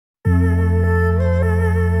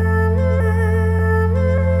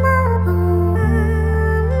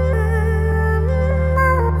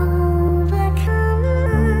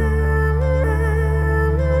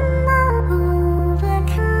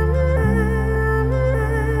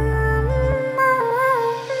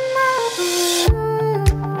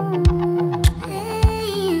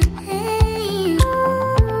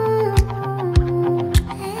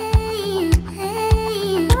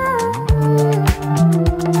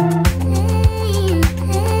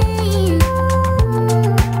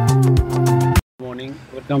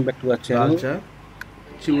Welcome back to our channel. লাল চা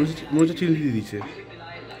মনে হচ্ছে চিনি দিয়ে দিচ্ছে।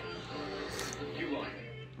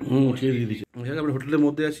 চিনি দিয়ে দিচ্ছে। আমরা হোটেলের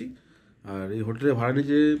মধ্যে আছি, আর এই হোটেলের ভাড়া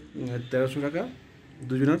নিয়েছে 1300 টাকা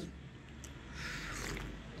দুজনের,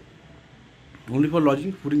 অনলি ফর লজিং,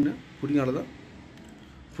 ফুডিং না, ফুডিং আলাদা।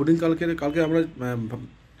 ফুডিং কালকে আমরা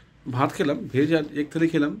ভাত খেলাম, ভেজ আর এক থালি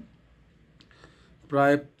খেলাম,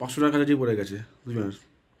 প্রায় 500 টাকা কাছাকাছি পড়ে গেছে দুজনের,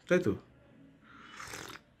 তাই তো?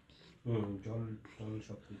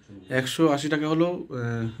 180 টাকা হলো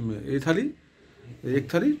এই থালি, এক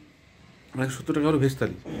থালি, 170 টাকা হলো ভেজ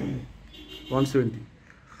থালি, 170।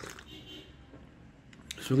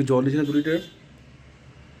 সঙ্গে জল নিয়েছিলাম 2 লিটার,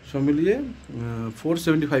 সব মিলিয়ে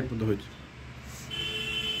 475 পর্যন্ত হয়েছে।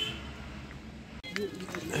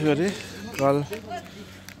 এবারে কাল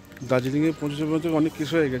দার্জিলিংয়ে পৌঁছতে অনেক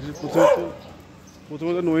কিছু হয়ে গেছে।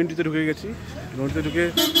 প্রথমে তো নোয়েন্টিতে ঢুকে গেছি, নোয়েন্টিতে ঢুকে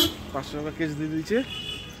 500 টাকা কেস দিয়ে দিয়েছে।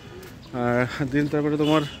 আর দিন তারপরে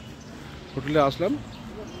তোমার হোটেলে আসলাম,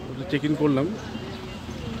 চেক ইন করলাম,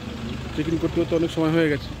 চেক ইন করতে করতে অনেক সময় হয়ে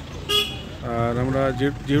গেছে। আর আমরা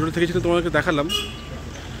যে হোটেল থেকে ছিলাম তোমাদেরকে দেখালাম,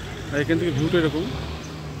 আর এখান থেকে ভিউটা এরকম।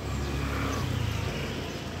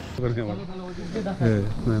 হ্যাঁ,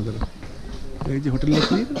 এই যে হোটেল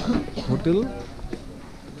দেখি, হোটেল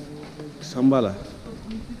সাম্বালা,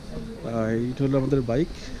 এইটা হলো আমাদের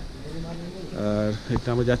বাইক। আর এটা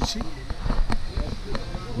আমরা যাচ্ছি,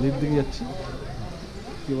 লেক দিকে যাচ্ছি,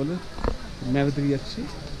 কী বলে ম্যারের দিকে যাচ্ছি।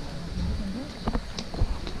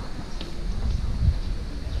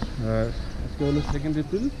 আর আজকে হলো 2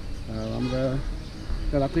 এপ্রিল। আর আমরা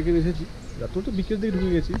রাত্রে এখানে এসেছি, রাত্রে তো বিকেল দিকে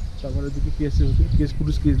ঢুকে গেছি। তারপরে দিকে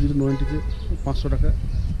পুলিশ কেস দিল 90-তে 500 টাকা।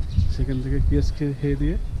 সেখান থেকে কেস খেয়ে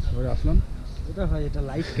দিয়ে তারপরে আসলাম। এটা হয়, এটা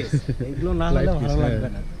লাইট কেস, এগুলো না হলে ভালো লাগবে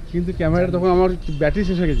না। কিন্তু ক্যামেরাটা তখন আমার ব্যাটারি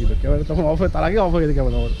শেষ হয়ে গেছিলো, ক্যামেরা তখন অফ হয়, তার আগে অফ হয়ে গেছে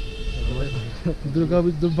ক্যামেরা আমার।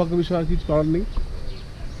 দুর্ভাগ্য বিষয়, আর কিছু করার নেই।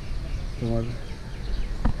 তোমার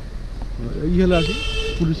এই হলো আর কি,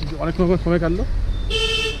 পুলিশ অনেক সময় কাটলো,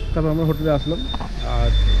 তারপর আমরা হোটেলে আসলাম। আর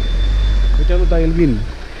এটা হলো দ্য এলবিন,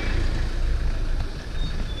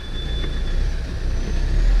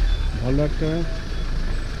 ভালো একটা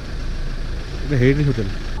হেরিটেজ হোটেল।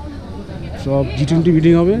 সব G20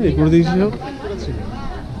 মিটিং হবে, এ করে দিয়েছি সব।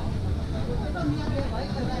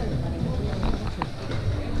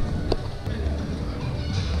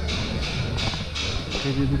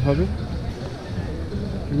 হবে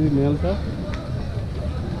মেলটা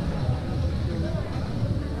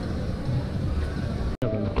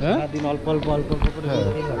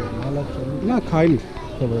না খাইনি,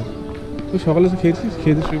 তুই সকালে এসে খেয়েছিস,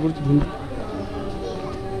 খেয়ে দিয়ে শুয়ে পড়েছি।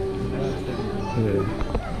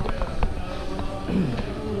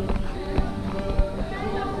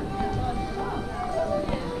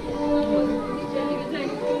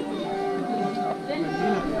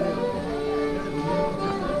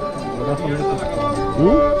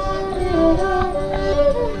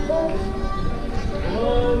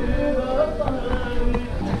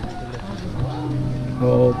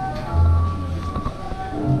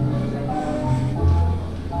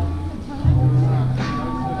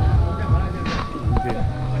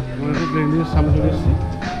 সামনে চলে এসেছি।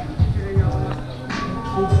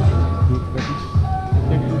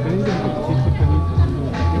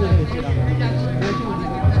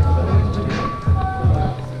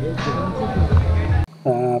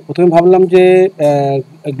 প্রথমে ভাবলাম যে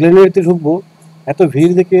গ্লেনারিতে ঢুকবো, এত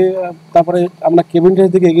ভিড় দেখে তারপরে আমরা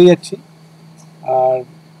কেবিনটার দিকে এগিয়ে যাচ্ছি। আর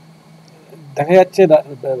দেখা যাচ্ছে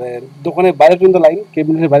দোকানের বাইরে পর্যন্ত লাইন,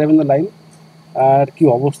 কেবিনের বাইরে পর্যন্ত লাইন। আর কি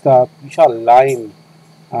অবস্থা, বিশাল লাইন।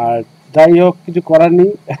 আর যাই হোক, কিছু করার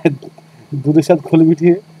নেই, দুধের সাথে খোল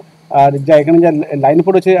মিটিয়ে। আর যা এখানে যা লাইন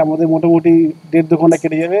পড়েছে, আমাদের মোটামুটি 1.5-2 ঘন্টা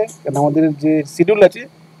কেটে যাবে, কারণ আমাদের যে শিডিউল আছে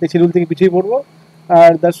সেই শিডিউল থেকে পিছিয়ে পড়বো।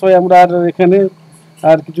 আর তার সঙ্গে আমরা আর এখানে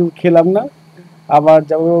আর কিছু খেলাম না, আবার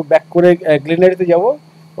যাবো ব্যাক করে গ্লেনারিতে যাবো।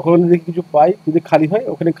 ওখানে যদি কিছু পাই, যদি খালি হয়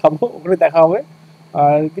ওখানে খাবো, ওখানে দেখা হবে।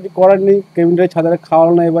 আর কিছু করার নেই, কেবিনটায় ছাদারে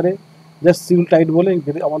খাওয়ানো না, এবারে জাস্ট শিডিউল টাইট বলে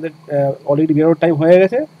আমাদের অলরেডি বেরোর টাইম হয়ে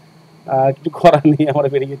গেছে। আর কিছু করার নেই, আমরা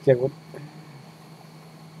বেরিয়ে যাচ্ছি এখন।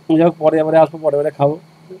 যাই পরে এবারে আসবো, পরে এবারে খাবো,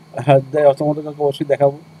 অসমত কাউকে অবশ্যই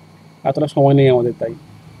দেখাবো। এতটা সময় নেই আমাদের, তাই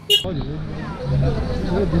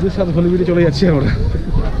দুধের সাথে হলে বেরিয়ে চলে যাচ্ছি আমরা।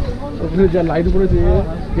 ওখানে যা লাইট পড়েছে,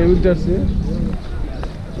 কেবিনটা আসছে,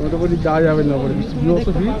 মোটামুটি যাওয়া যাবে না, পরে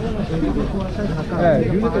হ্যাঁ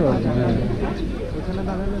যেতে পারছি।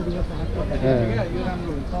 হ্যাঁ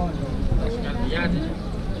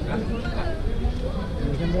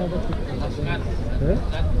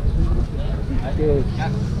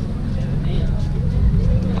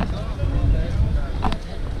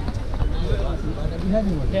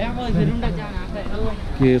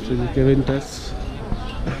কেবিনটা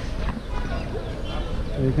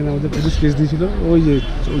এখানে আমাদের পুলিশ কেস দিয়েছিল ওই যে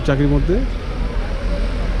ওই চাকরির মধ্যে।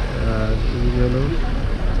 আর এদিকে হলো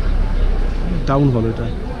টাউন হল এটা।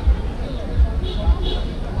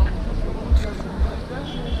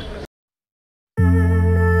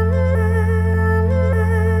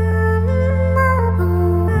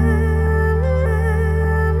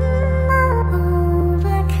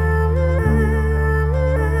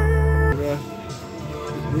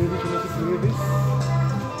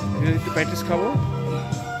 একটু প্যাটিস খাবো,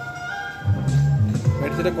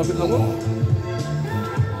 প্যাটিসটা কফি খাবো।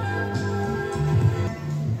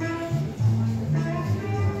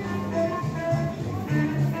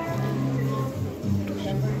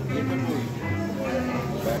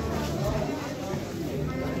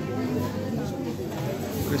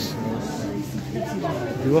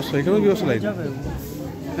 ব্যবস্থা এখানেও ব্যবস্থা লাইট,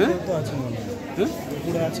 হ্যাঁ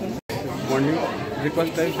মর্নিং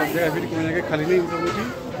ব্রেকফাস্ট টাইম সব জায়গায় ফির কোনো জায়গায় খালি নেই মোটামুটি।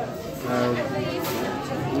 আর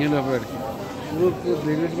ইয়ে ব্যাপার আর কি, পুরো পুরো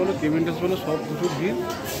ব্রেকফাস্ট বলো কেমেন্টাস বলো সব প্রচুর ভিড়।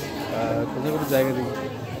 আর কোথাও কোনো জায়গা নেই,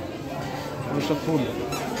 পুরো সব ফুল।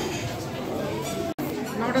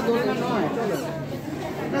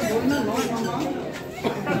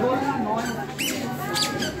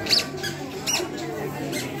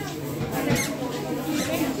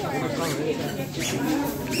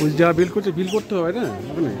 ওই যা বিল করছে বিল করতে হবে না,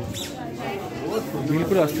 ওখানে বিল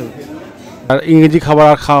করে আসতে হবে। আর ইংরেজি খাবার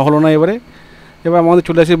আর খাওয়া হলো না এবারে। এবার আমাদের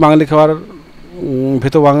চলে আসি বাঙালি খাবার,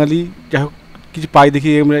 ভেতর বাঙালি যাই হোক কিছু পাই দেখি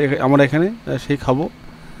আমরা এখানে সেই খাবো।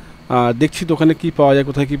 আর দেখছি তো ওখানে কী পাওয়া যায়,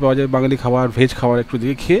 কোথায় কী পাওয়া যায় বাঙালি খাবার, ভেজ খাবার একটু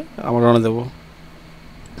দিকে খেয়ে আমরা রান্না দেবো।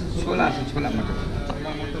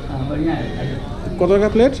 কত টাকা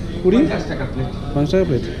প্লেট? 20? 50 টাকা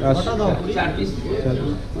প্লেট। আচ্ছা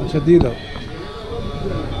আচ্ছা দিয়ে দাও।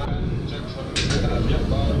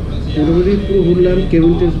 মোটামুটি পুরো ঘুরলাম,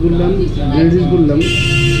 কেবিন টেস্ট ঘুরলাম, গ্রিন ঘুরলাম,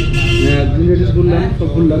 গ্রিন ঘুরলাম, সব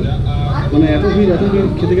ঘুরলাম। মানে এত ভিড়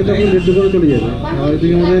খেতে খেতে আপনি 1.5 করে চলে যাবে। আর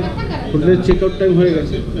এদিকে আমাদের হোটেলের চেক আউট টাইম হয়ে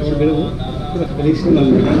গেছে, আবার বেরোবো।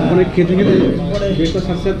 ওখানে খেতে খেতে ব্রেকফাস্ট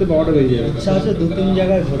সাথে সাথে 12টা বেজে যাবে। ইচ্ছা আছে 2-3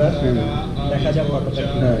 জায়গায় ঘোরার, দেখা যাক কতটা।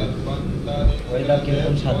 হ্যাঁ ওয়েদার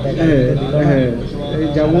কিরকম সাথ দেখা। হ্যাঁ এই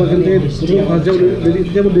যাবো এখান থেকে প্রথমে ফার্স্ট যাবো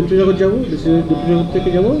যাবো দীপ্তজগৎ যাবো, দীপ্তজগৎ থেকে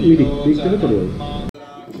যাবো মিরিক থেকে চলে যাবো।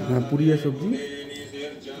 হ্যাঁ পুরি আর সবজি।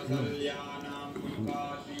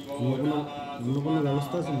 কোনো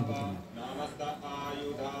ব্যবস্থা আছে না প্রথমে?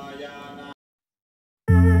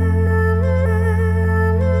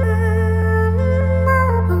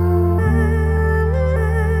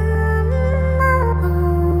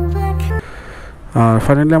 আর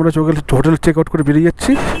ফাইনালি আমরা হোটেল চেক আউট করে বেরিয়ে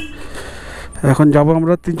যাচ্ছি। এখন যাব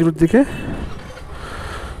আমরা 3 দিকে।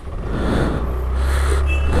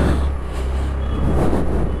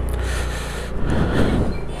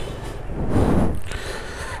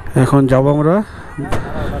 এখন যাব আমরা,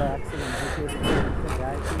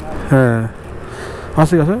 হ্যাঁ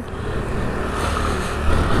আসে আসে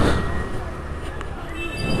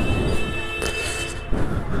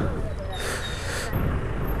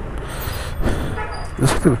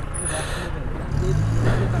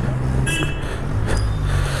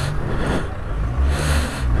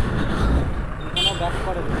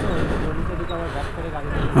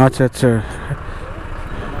আচ্ছা আচ্ছা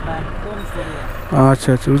আচ্ছা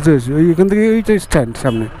আচ্ছা বুঝতে পেরেছি। ওই এখান থেকে ওইটা স্ট্যান্ড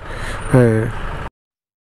সামনে। হ্যাঁ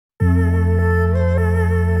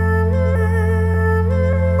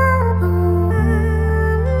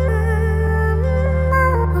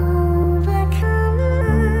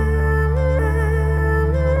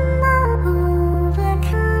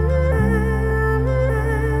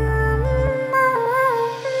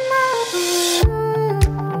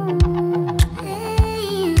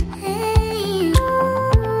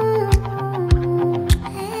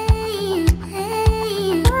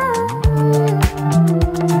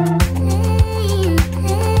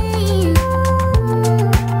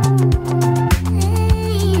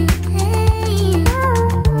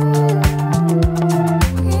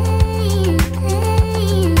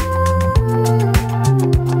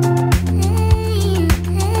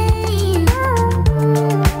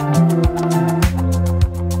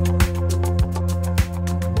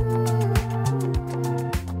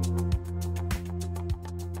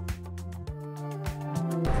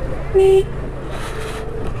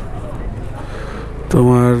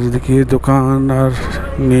তোমার এদিকে দোকান আর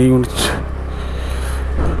নেই মনে হচ্ছে।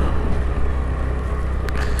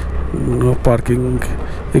 পার্কিং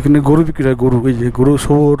এখানে গরু বিক্রি হয়, গরু এই যে গরু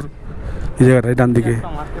শোর এই জায়গাটায় ডান দিকে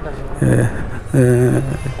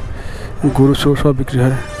গরু শোর সব বিক্রি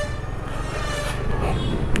হয়।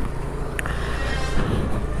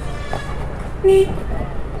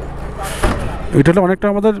 এটা হলে অনেকটা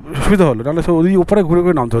আমাদের সুবিধা হলো, নাহলে সব ওদিকে উপরে ঘুরে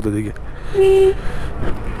ঘুরে নামতে হতো ওদিকে।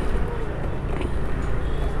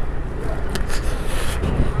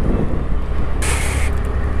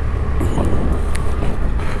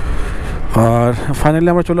 আর ফাইনালি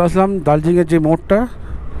আমরা চলে আসলাম দার্জিলিংয়ের যে মোড়টা,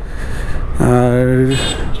 আর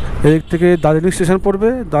এদিক থেকে দার্জিলিং স্টেশন পড়বে,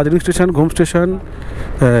 দার্জিলিং স্টেশন, ঘুম স্টেশন,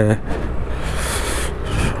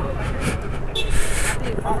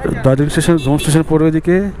 দার্জিলিং স্টেশন, ঘুম স্টেশন পড়বে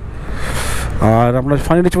এদিকে। আর আমরা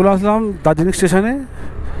ফাইনালি চলে আসলাম দার্জিলিং স্টেশনে।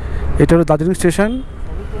 এটা হলো দার্জিলিং স্টেশন।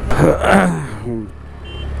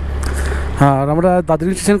 আর আমরা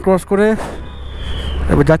দার্জিলিং স্টেশন ক্রস করে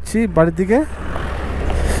এবার যাচ্ছি বাড়ির দিকে।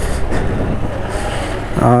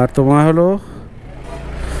 আর তোমার হলো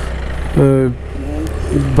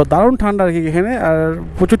দারুণ ঠান্ডা আর কি এখানে, আর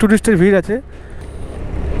প্রচুর টুরিস্টের ভিড় আছে।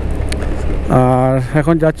 আর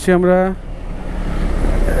এখন যাচ্ছি আমরা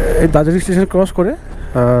এই দার্জিলিং স্টেশন ক্রস করে।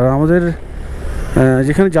 আর আমাদের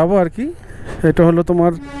যেখানে যাব আর কি, এটা হলো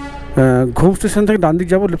তোমার ঘুম স্টেশন থেকে ডান দিক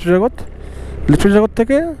যাবো লিপ্সজগৎ, লিপ্সজগৎ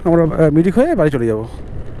থেকে আমরা মিরিক হয়ে বাড়ি চলে যাব।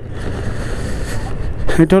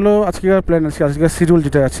 এটা হলো আজকের প্ল্যান আছে, আজকের শিডিউল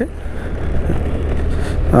যেটা আছে।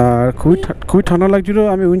 আর খুবই ঠান্ডা লাগছিলো।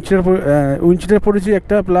 আমি উইন্ডচিটার পরেছি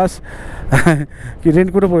একটা, প্লাস কি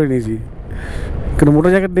রেনকোটও পরে নিয়েছি, কিন্তু মোটা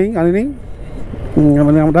জ্যাকেট নেই, আনি নেই।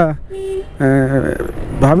 মানে আমরা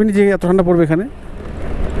ভাবিনি যে এত ঠান্ডা পড়বে এখানে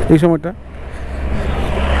এই সময়টা।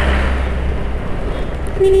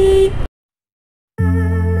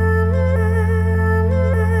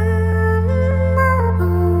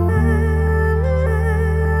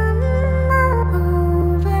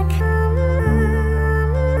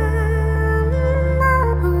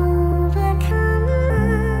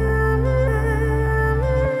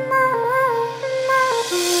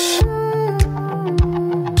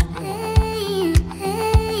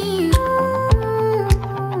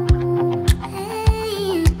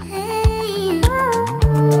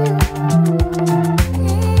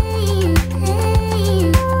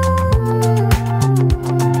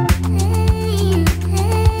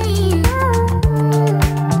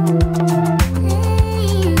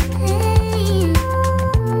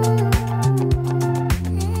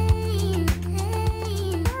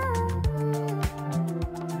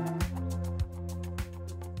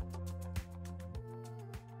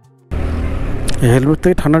 হেলমেট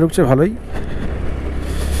থেকে ঠান্ডা ঢুকছে ভালোই।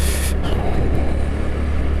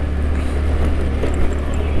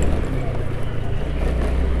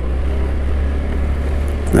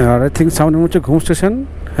 আর আই থিঙ্ক সামনে হচ্ছে ঘুম স্টেশন।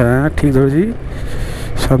 হ্যাঁ ঠিক ধরেছি,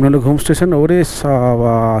 সামনে হলো ঘুম স্টেশন। ওরে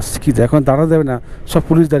সাবাস, কি এখন দাঁড়া দেবে না, সব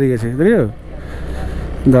পুলিশ দাঁড়িয়ে গেছে, দেখো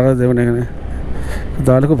দাঁড়া দেবে না এখানে।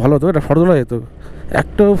 দাঁড়ালে খুব ভালো হতো, এটা ফটো তোলা যেত।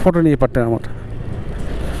 একটাও ফটো নিয়ে পারতেন আমার।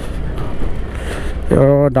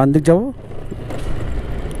 এবার ডান দিক যাবো।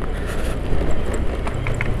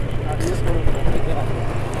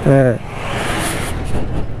 হ্যাঁ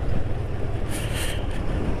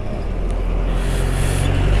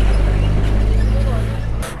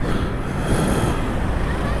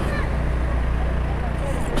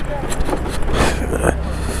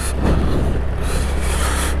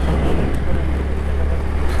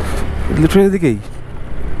লিটারের দিকেই,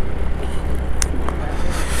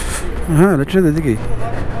 হ্যাঁ লিটারের দিকেই।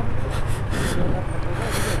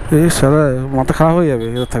 এই সারা মাথা খারাপ হয়ে যাবে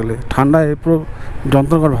এবার থাকলে, ঠান্ডায় পুরো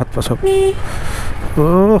যন্ত্রণা করে ভাত পা সব। ও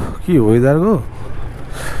কি ওয়েদার গো,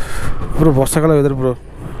 পুরো বর্ষাকালে ওয়েদার, পুরো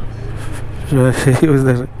সেই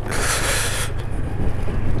ওয়েদার।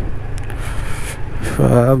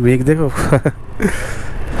 মেঘ দেখো,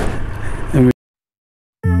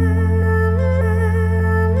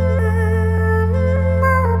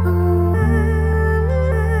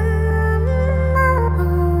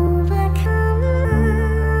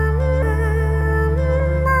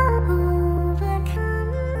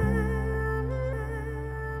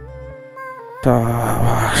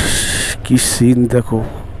 কি সিন দেখো,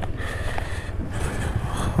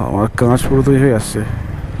 আমার কাঁচ পুরো তৈরি হয়ে আসছে।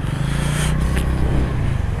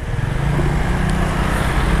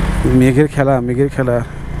 মেঘের খেলা, মেঘের খেলা।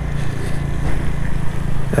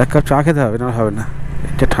 এক কাপ চা খেতে হবে, না হবে না,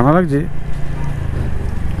 এটা ঠান্ডা লাগছে।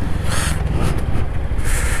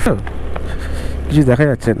 কিছু দেখা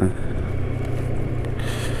যাচ্ছে না,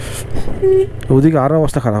 ওদিকে আরো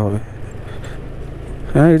অবস্থা খারাপ হবে।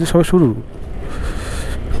 হ্যাঁ এটা সবাই শুরু।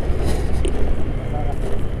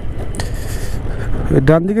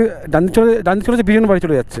 ডান দিকে চলেছে, বিজন বাড়ি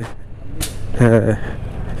চলে যাচ্ছে। হ্যাঁ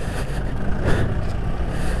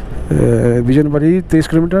বিজন বাড়ি 23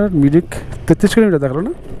 কিলোমিটার, মিরিক 33 কিলোমিটার দেখালো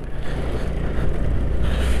না।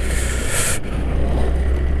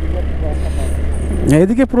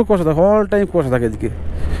 এদিকে পুরো কুয়াশা থাকে, অল টাইম কুয়াশা থাকে এদিকে।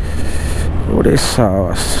 ও ওরে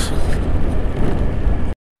সাবাস।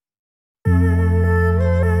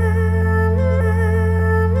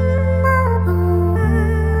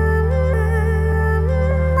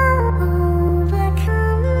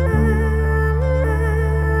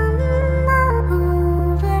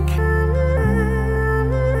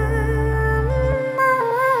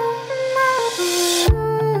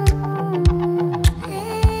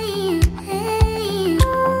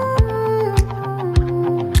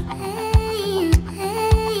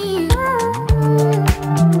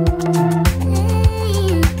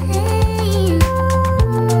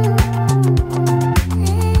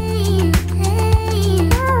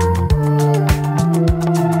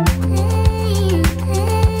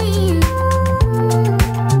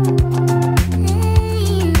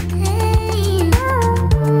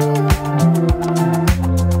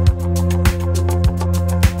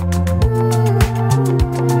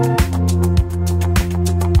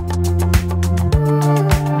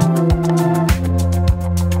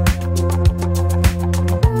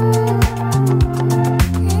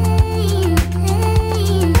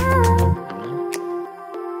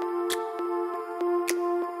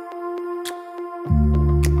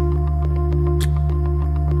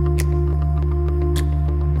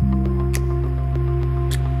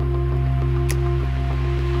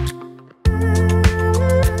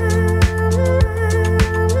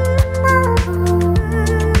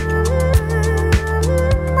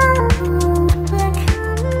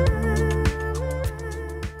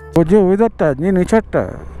 ও যে ওয়েদারটা, যে নেচারটা,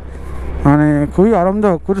 মানে খুবই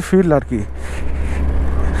আরামদায়ক, খুবই ফিল আর কি।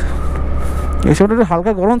 এই সময়টা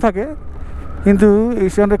হালকা গরম থাকে, কিন্তু এই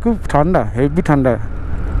সময়টা খুব ঠান্ডা, হেভি ঠান্ডা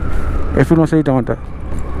এপ্রিল মাসে এই টাইমটা।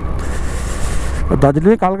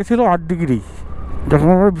 দার্জিলিংয়ে কালকে ছিল 8 ডিগ্রি, যখন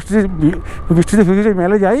আমরা বৃষ্টিতে ভিজে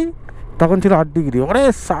মেলে যাই তখন ছিল 8 ডিগ্রি। ওরে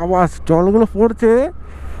সাবাস, জলগুলো পড়ছে,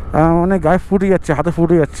 মানে গায়ে ফুটে যাচ্ছে, হাতে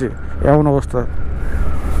ফুটে যাচ্ছে, এমন অবস্থা।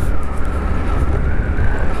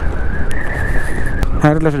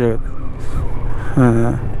 হ্যাঁ, এটা লেফট জায়গা।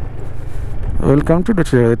 হ্যাঁ, ওয়েলকাম টু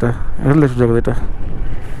লেফট জায়গা। এটা লেফট জায়গা। এটা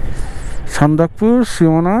সান্দাকপুর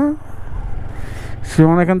সীমানা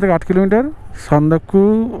এখান থেকে 8 কিলোমিটার। সান্দাকপুর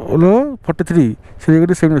হলো 43, সেই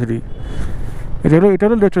জায়গাটি 73। এটা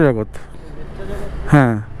হলো লেফট জগৎ।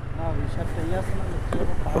 হ্যাঁ,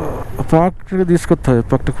 পার্কটাকে জিজ্ঞেস করতে হবে,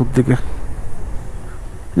 পার্কটা খুব দিকে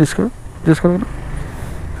জিজ্ঞেস করো না।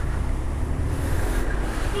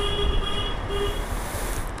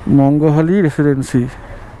 মঙ্গহালি রেসিডেন্সি।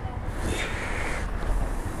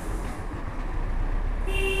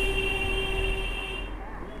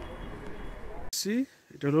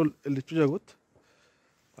 এটা হলো লিচু জগৎ।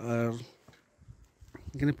 আর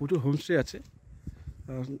এখানে প্রচুর হোমস্টে আছে।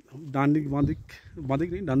 ডান দিক বাঁ দিক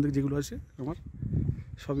নেই, ডান দিক যেগুলো আছে আমার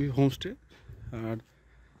সবই হোমস্টে। আর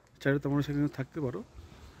চাইলে তোমরা সেখানে থাকতে পারো।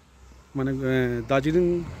 মানে দার্জিলিং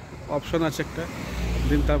অপশান আছে একটা,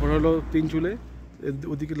 দেন তারপর হলো তিনচুলে,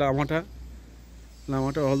 ওদিকে লামাটা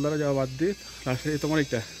হলদারা যাওয়া বাদ দিয়ে লাস্টে তোমার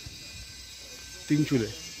এইটা তিনচুলে।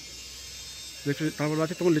 তারপর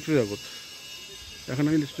আছে তোমার লিচু জগৎ। এখন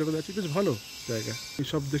আমি লিচু জগৎ আছি, বেশ ভালো জায়গা।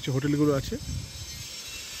 সব দেখছি হোটেলগুলো আছে,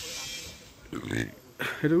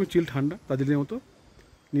 এরকম চিল ঠান্ডা, দার্জিলিংয়ের মতো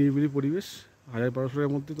নিরিবিলি পরিবেশ। 1000-1200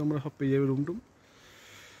 টাকার মধ্যে তোমরা সব পেয়ে যাবে রুম টুম।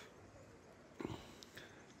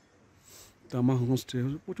 তামা হোমস্টে,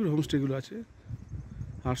 প্রচুর হোমস্টেগুলো আছে।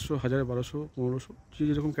 800, 1000, 1200, 1500, যে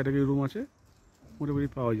যেরকম ক্যাটাগরি রুম আছে মোটামুটি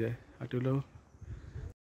পাওয়া যায়। আর হলো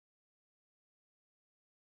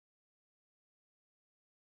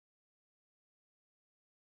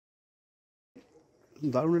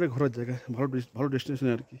দারুণ একটা ঘোরার জায়গা, ভালো ডেস্টিনেশন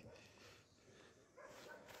আর কি।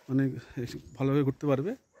 মানে ভালোভাবে ঘুরতে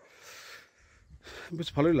পারবে, বেশ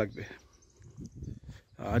ভালোই লাগবে।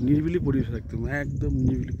 আর নিরিবিলি পরিবেশ, একদম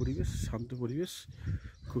নিরিবিলি পরিবেশ, শান্ত পরিবেশ।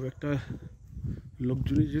 খুব একটা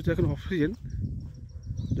লোকজনই, যেহেতু এখন অফ সিজন,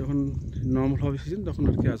 যখন নর্মাল হবে সিজন তখন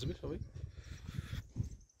আর কি আসবে সবাই।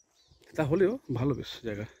 তাহলেও ভালো, বেশ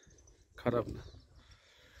জায়গা, খারাপ না।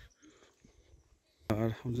 আর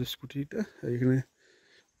আমাদের স্কুটিটা এখানে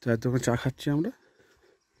চায়ের দোকানে চা খাচ্ছি আমরা।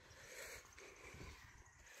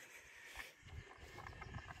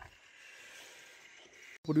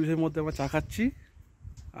 পরিবেশের মধ্যে আমরা চা খাচ্ছি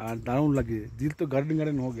আর দারুণ লাগে, দিল তো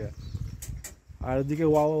গার্ডেন হো গেয়া। আর এদিকে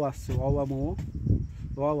ওয়াও আসছে, ওয়া মোমো,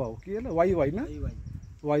 ওয়াও কি হলো, ওয়াই না,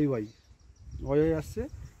 ওয়াই আসছে।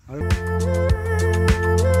 আর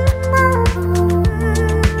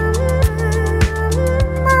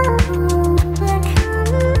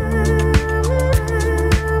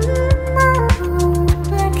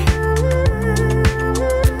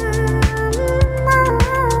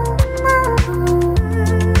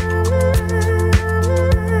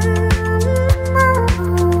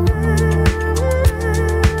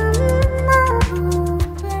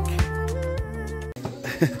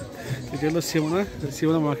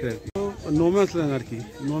সীমানা মার্কেট আর কি, নোম্যান্স ল্যান্ড আর কি,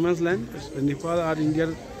 নোম্যান্স ল্যান্ড। নেপাল আর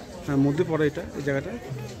ইন্ডিয়ার মধ্যে পড়ে এটা, এই জায়গাটা।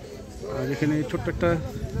 আর এখানে ছোট্ট একটা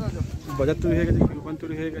বাজার তৈরি হয়ে গেছে, দোকান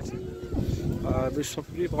তৈরি হয়ে গেছে, আর বেশ সব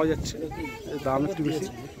কিছুই পাওয়া যাচ্ছে। দাম একটু বেশি,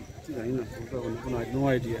 জানি না, নো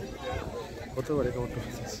আইডিয়া, হতে পারে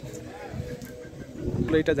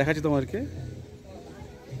এটা দেখাচ্ছি তোমাদেরকে।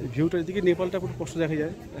 ভিউটার দিকে নেপালটা পুরো স্পষ্ট দেখা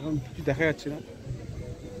যায়, এখন কিছু দেখা যাচ্ছে না।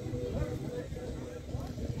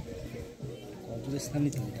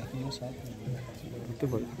 হতে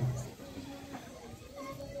পারে।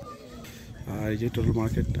 আর এই যে টোটাল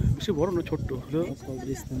মার্কেটটা বেশি বড় না, ছোট্ট হলেও।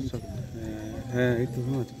 হ্যাঁ, এই তো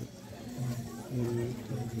আছে।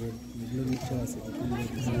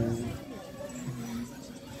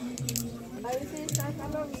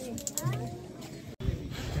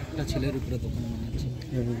 ছেলের উপরে দোকান বানাচ্ছে।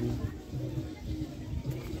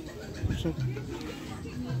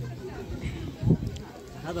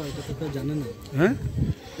 জানে না। হ্যাঁ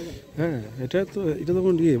হ্যাঁ, এটা তো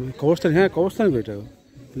ইয়ে কবরস্থান। হ্যাঁ, কবরস্থান, এটা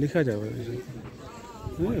লেখা যাবে।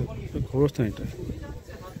 হ্যাঁ, কবরস্থান, এটা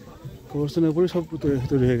কবরস্থানের উপরে সব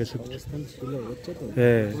তৈরি হয়ে গেছে।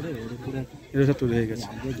 হ্যাঁ, এটা সব তৈরি হয়ে গেছে।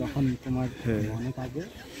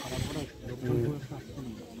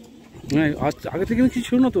 হ্যাঁ, আগে থেকে কিছু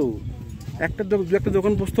ছিল না তো, দু একটা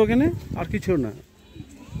দোকান বসতো এখানে, আর কিছু ছিল না,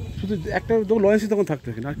 শুধু একটা লয়েন্সি দোকান থাকতো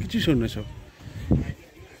এখানে, আর কিছু ছিল না সব।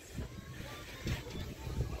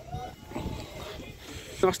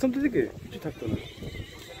 আসতাম তো দিকে কিছু থাকতো না,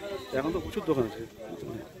 এখন তো প্রচুর দোকান আছে।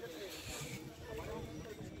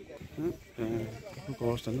 হ্যাঁ,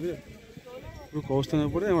 কবরস্থান, পুরো কবরস্থানের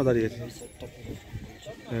উপরে আমরা দাঁড়িয়ে আছি।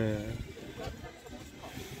 হ্যাঁ,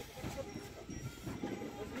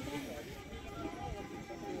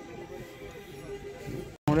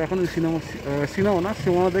 আমরা এখন সিনেমা না,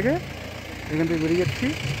 সীমানা থেকে এখান থেকে বেরিয়ে যাচ্ছি।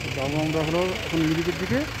 যাবো আমরা হলো এখন মিরিকের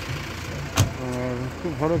দিকে। আর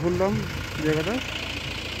খুব ভালো ঘুরলাম জায়গাটা।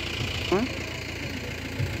 হ্যাঁ,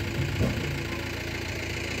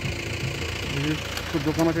 খুব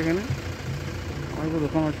দোকান আছে এখানে, অনেক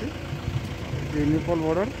দোকান আছে। যে নেপাল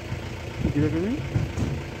বর্ডার যেরকমই,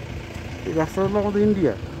 এই রাস্তাটা হলো আমাদের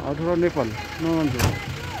ইন্ডিয়া, আর ধরো নেপাল,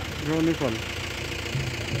 ধরো নেপাল,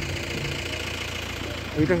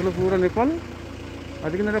 এইটা হলো পুরো নেপাল। আর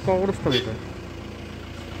কিন্তু একটা কবরস্থান এটা।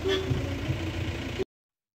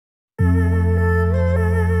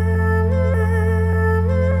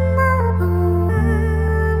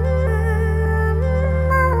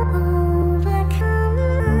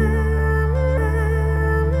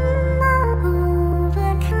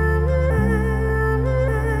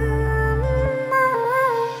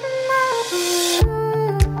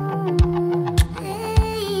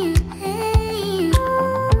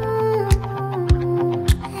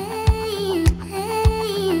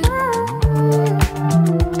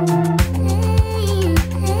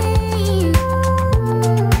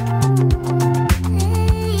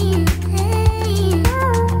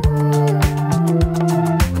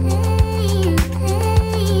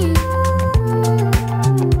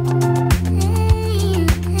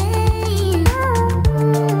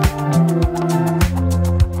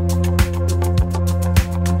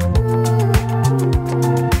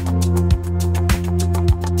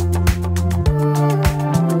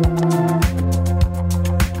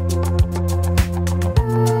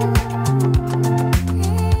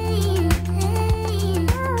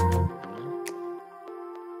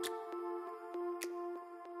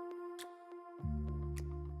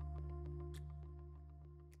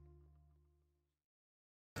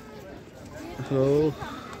 তো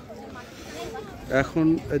এখন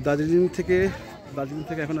দার্জিলিং থেকে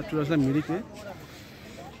এখন চলে আসলাম মিরিকে।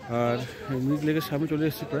 আর মিরিক লেকের সামনে চলে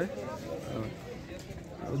এসেছি প্রায়।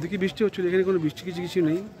 ওদিকে বৃষ্টি হচ্ছিল, এখানে কোনো বৃষ্টি কিছু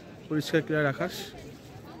নেই, পরিষ্কার ক্লিয়ার আকাশ,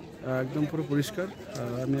 একদম পুরো পরিষ্কার।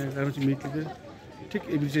 আমি এখন হচ্ছে মিরিক লেকের ঠিক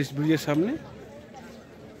এই ব্রিজের সামনে।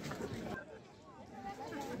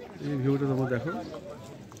 এই ভিউটা তোমরা দেখো,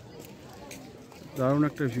 দারুণ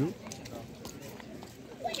একটা ভিউ।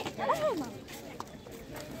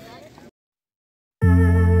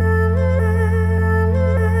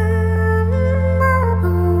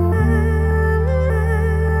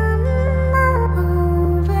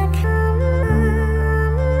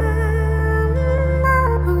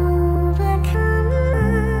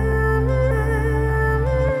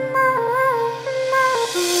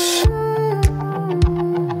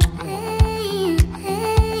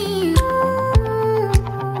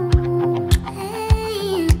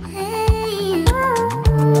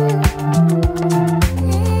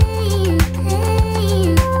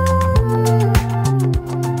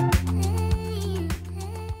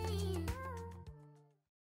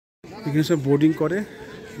 এখানে সব বোর্ডিং করে,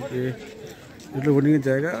 এটা বোটিংয়ের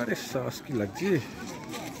জায়গা। আরে শ্বাস কি লাগছে।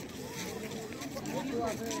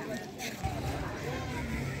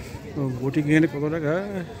 বোটিং এখানে কত টাকা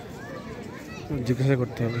জিজ্ঞাসা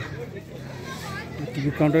করতে হবে।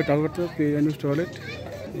 টিকিট কাউন্টারে টাকা করতে হবে, pay and use toilet.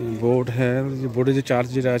 Boat, হ্যাঁ বোর্ডে যে চার্জ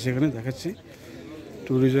যেটা আছে এখানে দেখাচ্ছি।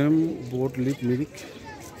 Tourism boat lip Mirik,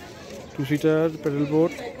 2 seater pedal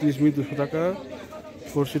boat 30 minute 200 টাকা,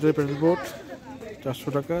 4 সিটার প্যাডেল বোট 400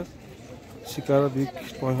 টাকা, শিকারা বিগ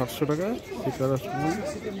 800 টাকা, শিকারা স্মল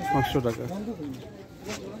 500 টাকা।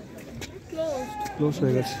 ক্লোজ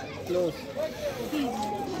হয়ে গেছে, ক্লোজ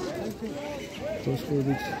করে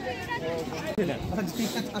দিচ্ছি।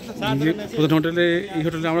 প্রধান হোটেলে, এই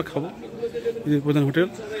হোটেলে আমরা খাবো, প্রধান হোটেল।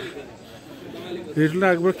 এই হোটেলে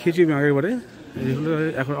একবার খেয়েছি আমি আগেরবারে, এই হোটেলে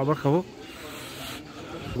এখন আবার খাবো।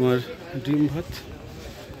 তোমার ডিম ভাত,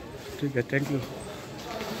 ঠিক আছে, থ্যাংক ইউ।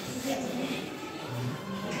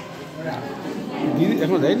 দিদি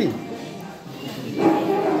এখন দেয়নি।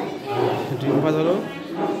 ডিম ভাত হলো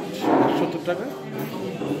 70 টাকা।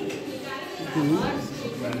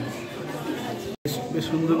 বেশ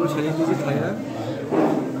সুন্দর করে সাজিয়ে দিয়েছি থাইরা।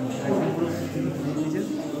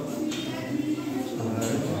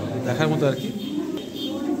 দেখার মতো আর কি।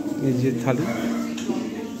 এই যে থালি,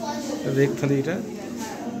 রেক থালি, এটা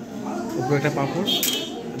উপরে একটা পাঁপড়,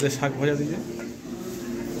 এদের শাক ভাজা দিয়েছে,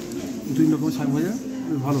 2 রকমের শাক ভাজা,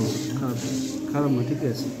 ভালো, খারাপ না, ঠিক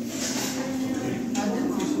আছে।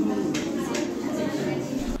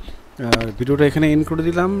 আর ভিডিওটা এখানে এন্ড করে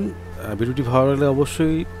দিলাম। ভিডিওটি ভালো লাগলে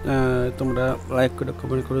অবশ্যই তোমরা লাইক করো,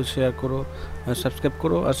 কমেন্ট করো, শেয়ার করো, সাবস্ক্রাইব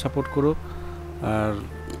করো আর সাপোর্ট করো। আর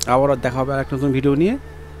আবার দেখা হবে আর একটা নতুন ভিডিও নিয়ে।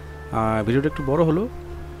 ভিডিওটা একটু বড় হলো,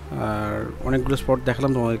 আর অনেকগুলো স্পট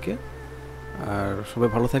দেখালাম তোমাদেরকে। আর সবাই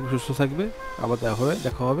ভালো থাকবে, সুস্থ থাকবে। আবার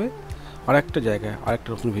দেখা হবে আর একটা জায়গায়, আর একটা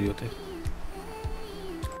নতুন ভিডিওতে।